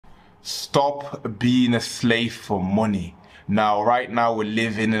Stop being a slave for money. Now, right now, we're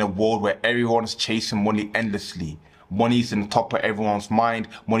living in a world where everyone's chasing money endlessly. Money's on top of everyone's mind.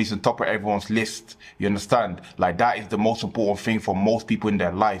 Money's on top of everyone's list. You understand? Like, that is the most important thing for most people in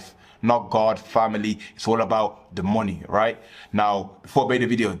their life. Not God, family. It's all about the money, right? Now, before I break the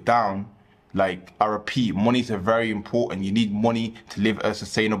video down, like, I repeat, money is very important. You need money to live a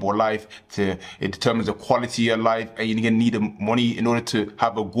sustainable life. It determines the quality of your life, and you're gonna need money in order to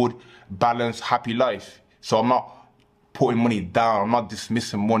have a good, balanced, happy life. So I'm not putting money down. I'm not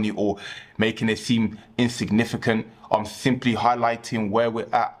dismissing money or making it seem insignificant. I'm simply highlighting where we're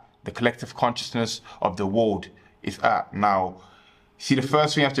at, the collective consciousness of the world is at now. See, the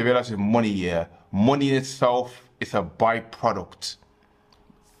first thing you have to realize is money, yeah. Money in itself is a byproduct.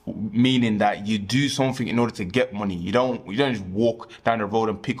 Meaning that you do something in order to get money. You don't just walk down the road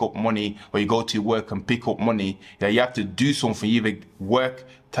and pick up money, or you go to work and pick up money. Yeah, you have to do something. You either work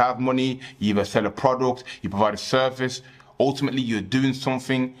to have money, you either sell a product, you provide a service. Ultimately, you're doing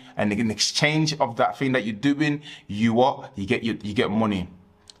something, and in exchange of that thing that you're doing, you get money.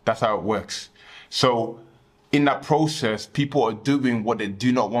 That's how it works. So in that process, people are doing what they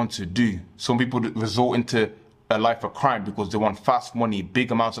do not want to do. Some people resort into a life of crime because they want fast money,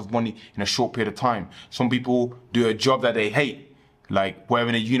 big amounts of money in a short period of time. Some people do a job that they hate, like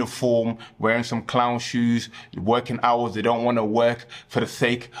wearing a uniform, wearing some clown shoes, working hours they don't want to work for the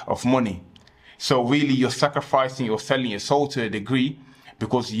sake of money. So really, you're sacrificing, you're selling your soul to a degree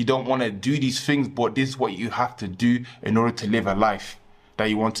because you don't want to do these things, but this is what you have to do in order to live a life that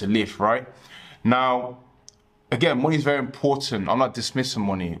you want to live, right? Now, again, money is very important. I'm not dismissing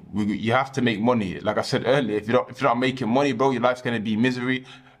money. You have to make money. Like I said earlier, if you're not making money, bro, your life's going to be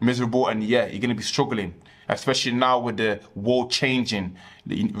miserable, and yeah, you're going to be struggling. Especially now with the world changing,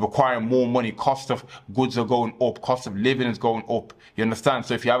 requiring more money. Cost of goods are going up. Cost of living is going up. You understand?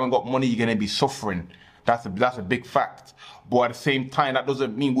 So if you haven't got money, you're going to be suffering. That's a big fact. But at the same time, that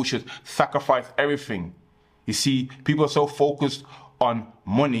doesn't mean we should sacrifice everything. You see, people are so focused on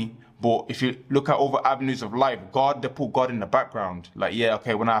money. But if you look at other avenues of life, they put God in the background. Like, yeah,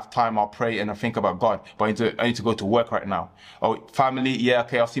 okay, when I have time, I'll pray and I think about God. But I need to go to work right now. Oh, family, yeah,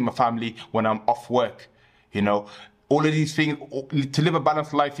 okay, I'll see my family when I'm off work. You know, all of these things, to live a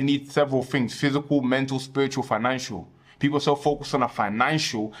balanced life, you need several things: physical, mental, spiritual, financial. People are so focused on the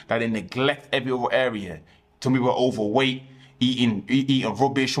financial that they neglect every other area. Some people are overweight, eating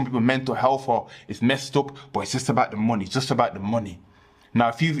rubbish. Some people, mental health is messed up, but it's just about the money. It's just about the money.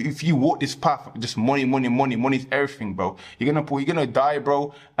 Now, if you walk this path, just money is everything, bro. You're gonna die,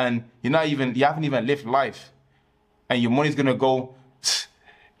 bro, and you haven't even lived life, and your money's gonna go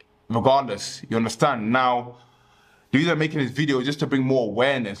regardless. You understand? Now, the reason I'm making this video is just to bring more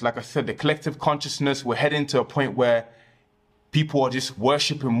awareness. Like I said, the collective consciousness, we're heading to a point where people are just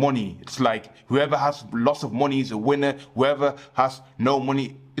worshipping money. It's like whoever has lots of money is a winner. Whoever has no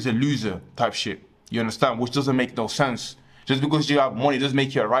money is a loser type shit. You understand? Which doesn't make no sense. Just because you have money doesn't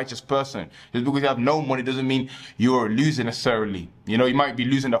make you a righteous person. Just because you have no money doesn't mean you're a loser necessarily. You know, you might be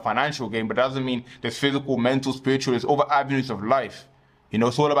losing the financial game, but that doesn't mean there's physical, mental, spiritual, there's other avenues of life. You know,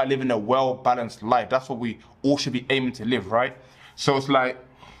 it's all about living a well-balanced life. That's what we all should be aiming to live, right? So it's like,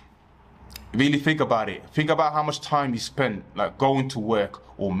 really think about it. Think about how much time you spend, like, going to work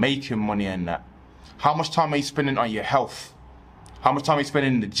or making money and that. How much time are you spending on your health? How much time are you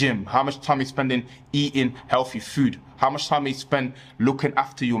spending in the gym? How much time are you spending eating healthy food? How much time are you spend looking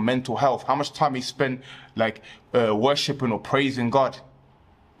after your mental health? How much time are you spend, like, worshiping or praising God?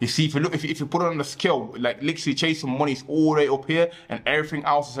 You see, if you put it on the scale, like, literally chasing money is all the way up here and everything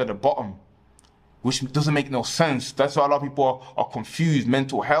else is at the bottom, which doesn't make no sense. That's why a lot of people are confused,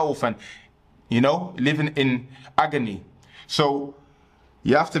 mental health, and, you know, living in agony. So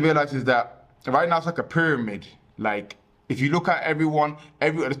you have to realize is that right now it's like a pyramid. Like, if you look at everyone,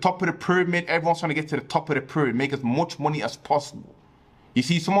 at the top of the pyramid, everyone's trying to get to the top of the pyramid, make as much money as possible. You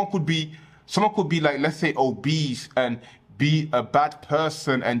see, someone could be like, let's say, obese and be a bad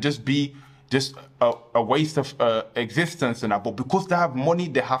person and just be a waste of existence and that. But because they have money,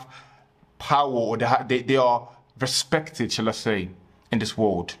 they have power, or they are respected, shall I say, in this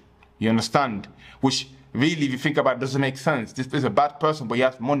world. You understand? Which really, if you think about it, doesn't make sense. This is a bad person, but he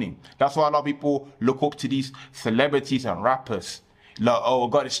has money. That's why a lot of people look up to these celebrities and rappers. Like, oh, I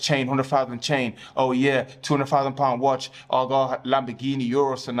got this chain, 100,000 chain. Oh yeah, £200,000 watch. Oh, I got Lamborghini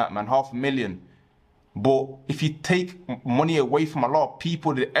Urus and that, man, $500,000. But if you take money away from a lot of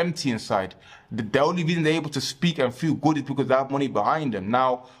people, they're empty inside. The only reason they're able to speak and feel good is because they have money behind them.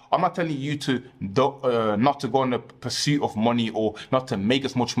 Now, I'm not telling you to not to go on the pursuit of money or not to make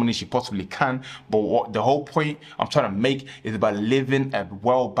as much money as you possibly can. But what the whole point I'm trying to make is about living a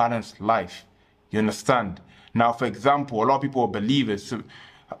well-balanced life. You understand? Now, for example, a lot of people are believers. So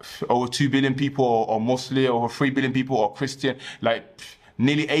over 2 billion people are Muslim, over 3 billion people are Christian. Like,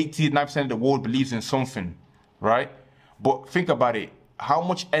 nearly 89% of the world believes in something, right? But think about it. How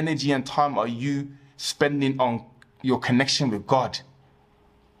much energy and time are you spending on your connection with God?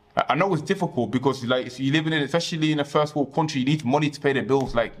 I know it's difficult because, like, if you're living in, especially in a first world country, you need money to pay the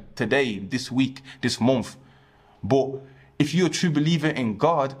bills, like today, this week, this month. But if you're a true believer in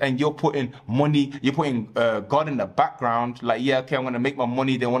God and you're putting money, you're putting God in the background, like, yeah, okay, I'm going to make my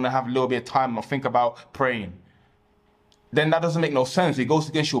money, then want to have a little bit of time and think about praying, then that doesn't make no sense. It goes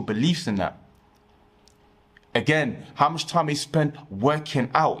against your beliefs in that. Again, how much time you spend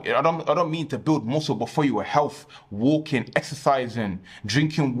working out? I don't mean to build muscle, but for your health, walking, exercising,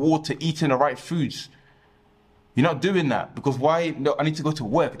 drinking water, eating the right foods. You're not doing that because why? No, I need to go to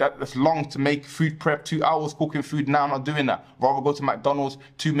work. That's long to make food prep, 2 hours cooking food. Now I'm not doing that. Rather go to McDonald's,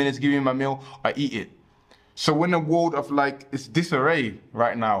 2 minutes, give me my meal, I eat it. So in a world of like, it's disarray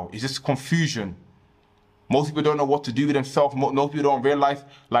right now, it's just confusion. Most people don't know what to do with themselves. Most people don't realize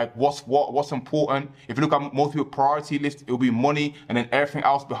like what's important. If you look at most people's priority list, it'll be money and then everything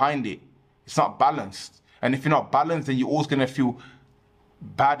else behind it. It's not balanced. And if you're not balanced, then you're always gonna feel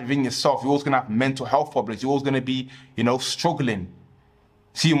bad within yourself. You're always gonna have mental health problems. You're always gonna be, struggling.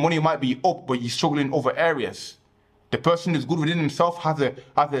 See, your money might be up, but you're struggling in other areas. The person who's good within himself has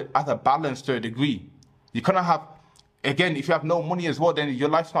a balance to a degree. You cannot have, again, if you have no money as well, then your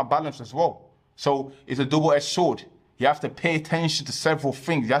life's not balanced as well. So it's a double-edged sword. You have to pay attention to several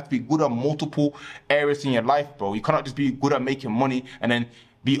things. You have to be good at multiple areas in your life, bro. You cannot just be good at making money and then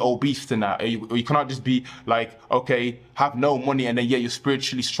be obese to that. Or you cannot just be like, okay, have no money and then, yeah, you're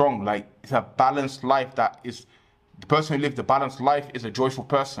spiritually strong. Like, it's a balanced life that is, the person who lives the balanced life is a joyful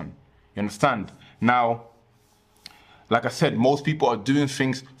person. You understand? Now, like I said, most people are doing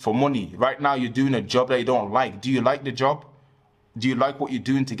things for money. Right now, you're doing a job that you don't like. Do you like the job? Do you like what you're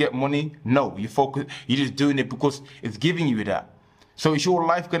doing to get money? No, you're just doing it because it's giving you that. So is your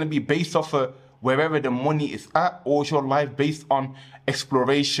life going to be based off of wherever the money is at, or is your life based on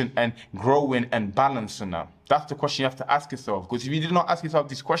exploration and growing and balancing that? That's the question you have to ask yourself. Because if you do not ask yourself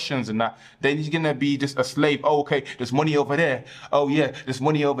these questions and that, then you're going to be just a slave. Oh, okay, there's money over there. Oh, yeah, there's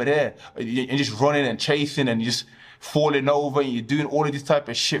money over there. You're just running and chasing and you're just falling over and you're doing all of this type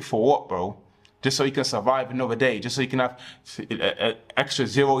of shit for what, bro? Just so you can survive another day, just so you can have an extra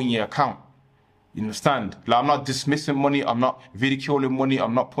zero in your account. You understand? Like, I'm not dismissing money, I'm not ridiculing money,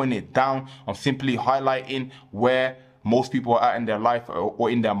 I'm not putting it down. I'm simply highlighting where most people are at in their life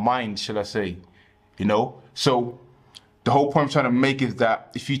or in their mind, shall I say. So the whole point I'm trying to make is that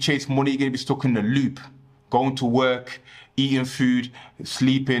if you chase money, you're going to be stuck in the loop. Going to work, eating food,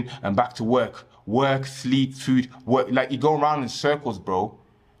 sleeping, and back to work. Work, sleep, food, work. Like, you're going around in circles, bro.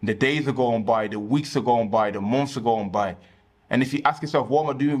 The days are going by, the weeks are going by, the months are going by. And if you ask yourself, what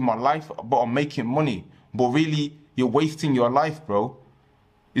am I doing with my life? But I'm making money. But really, you're wasting your life, bro.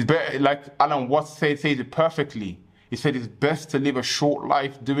 It's better, like Alan Watts says it perfectly. He said it's best to live a short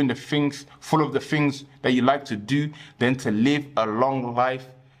life doing the things, full of the things that you like to do, than to live a long life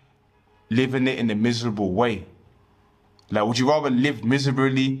living it in a miserable way. Like, would you rather live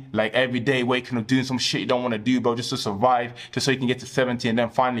miserably, like every day waking up doing some shit you don't want to do, bro, just to survive, just so you can get to 70 and then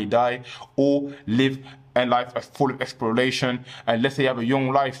finally die? Or live a life full of exploration, and let's say you have a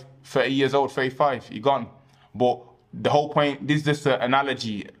young life, 30 years old, 35, you're gone. But the whole point, this is just an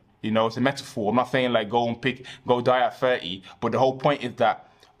analogy, it's a metaphor. I'm not saying like go die at 30, but the whole point is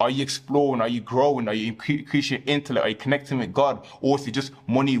that, are you exploring? Are you growing? Are you increasing your intellect? Are you connecting with God? Or is it just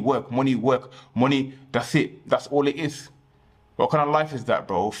money, work, money, that's it. That's all it is. What kind of life is that,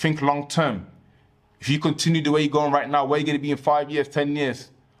 bro? Think long term. If you continue the way you're going right now, where are you going to be in 5 years, 10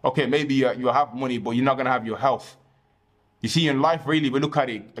 years? Okay, maybe you'll have money, but you're not going to have your health. You see, in life, really, we look at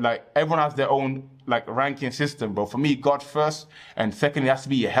it, like, everyone has their own, like, ranking system, bro. For me, God first, and second, it has to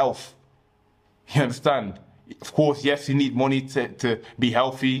be your health. You understand? Of course, yes, you need money to be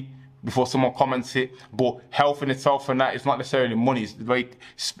healthy before someone comments it, but health in itself and that, it's not necessarily money. It's very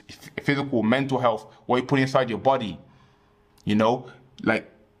physical, mental health, what you put inside your body.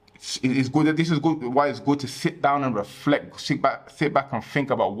 Like, it's good that this is good. Why it's good to sit down and reflect, sit back and think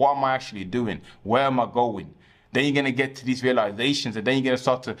about what am I actually doing? Where am I going? Then you're gonna get to these realizations, and then you're gonna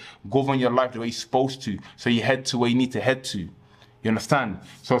start to govern your life the way you're supposed to. So you head to where you need to head to. You understand?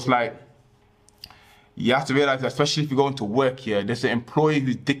 So it's like, you have to realize that, especially if you're going to work, yeah, there's an employer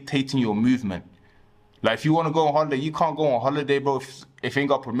who's dictating your movement. Like, if you want to go on holiday, you can't go on holiday, bro, if you ain't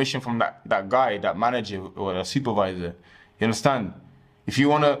got permission from that guy, that manager or a supervisor. You understand? If you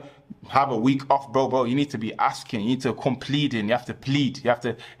want to have a week off, bro, you need to be asking. You need to come pleading. You have to plead. You have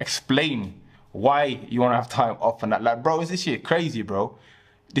to explain why you want to have time off and that. Like, bro, is this shit crazy, bro?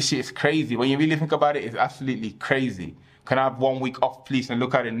 This shit is crazy. When you really think about it, it's absolutely crazy. Can I have 1 week off, please? And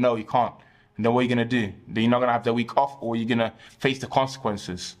look at it, no, you can't. And then what are you going to do? Then you're not going to have the week off, or you're going to face the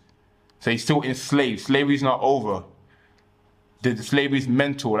consequences. So you're still enslaved. Slavery's not over. The slavery's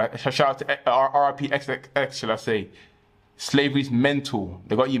mental. Like, shout out to RIP XX, shall I say. Slavery's mental.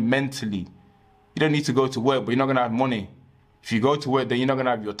 They got you mentally. You don't need to go to work, but you're not going to have money. If you go to work, then you're not going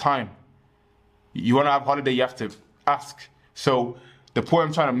to have your time. You want to have holiday, you have to ask. So the point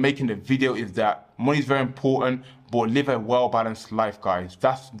I'm trying to make in the video is that money is very important, but live a well-balanced life, guys.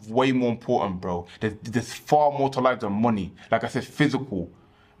 That's way more important, bro. There's far more to life than money. Like I said, physical,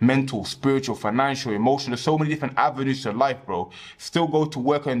 mental, spiritual, financial, emotional. There's so many different avenues to life, bro. Still go to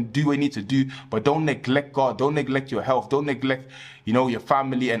work and do what you need to do, but don't neglect God. Don't neglect your health. Don't neglect, your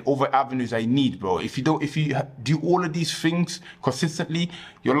family and other avenues that you need, bro. If you do all of these things consistently,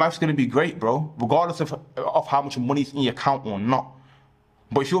 your life's gonna be great, bro. Regardless of how much money is in your account or not.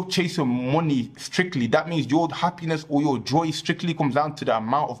 But if you're chasing money strictly, that means your happiness or your joy strictly comes down to the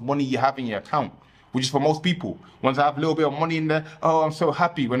amount of money you have in your account, which is for most people. Once I have a little bit of money in there, oh, I'm so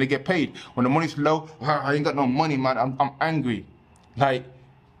happy when they get paid. When the money's low, I ain't got no money, man, I'm angry. Like,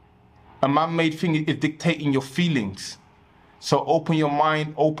 a man-made thing is dictating your feelings. So open your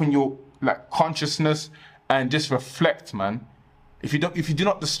mind, open your consciousness, and just reflect, man. If you do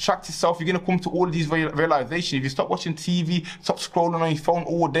not distract yourself, you're gonna come to all of these realizations. If you stop watching TV, stop scrolling on your phone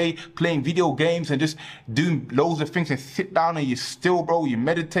all day, playing video games, and just doing loads of things, and sit down and you still, bro, you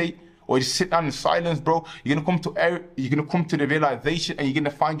meditate, or you just sit down in silence, bro, you're gonna come to the realization, and you're gonna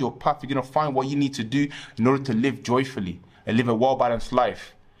find your path. You're gonna find what you need to do in order to live joyfully and live a well-balanced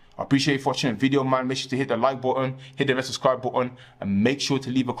life. I appreciate you for watching the video, man. Make sure to hit the like button, hit the red subscribe button, and make sure to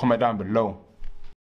leave a comment down below.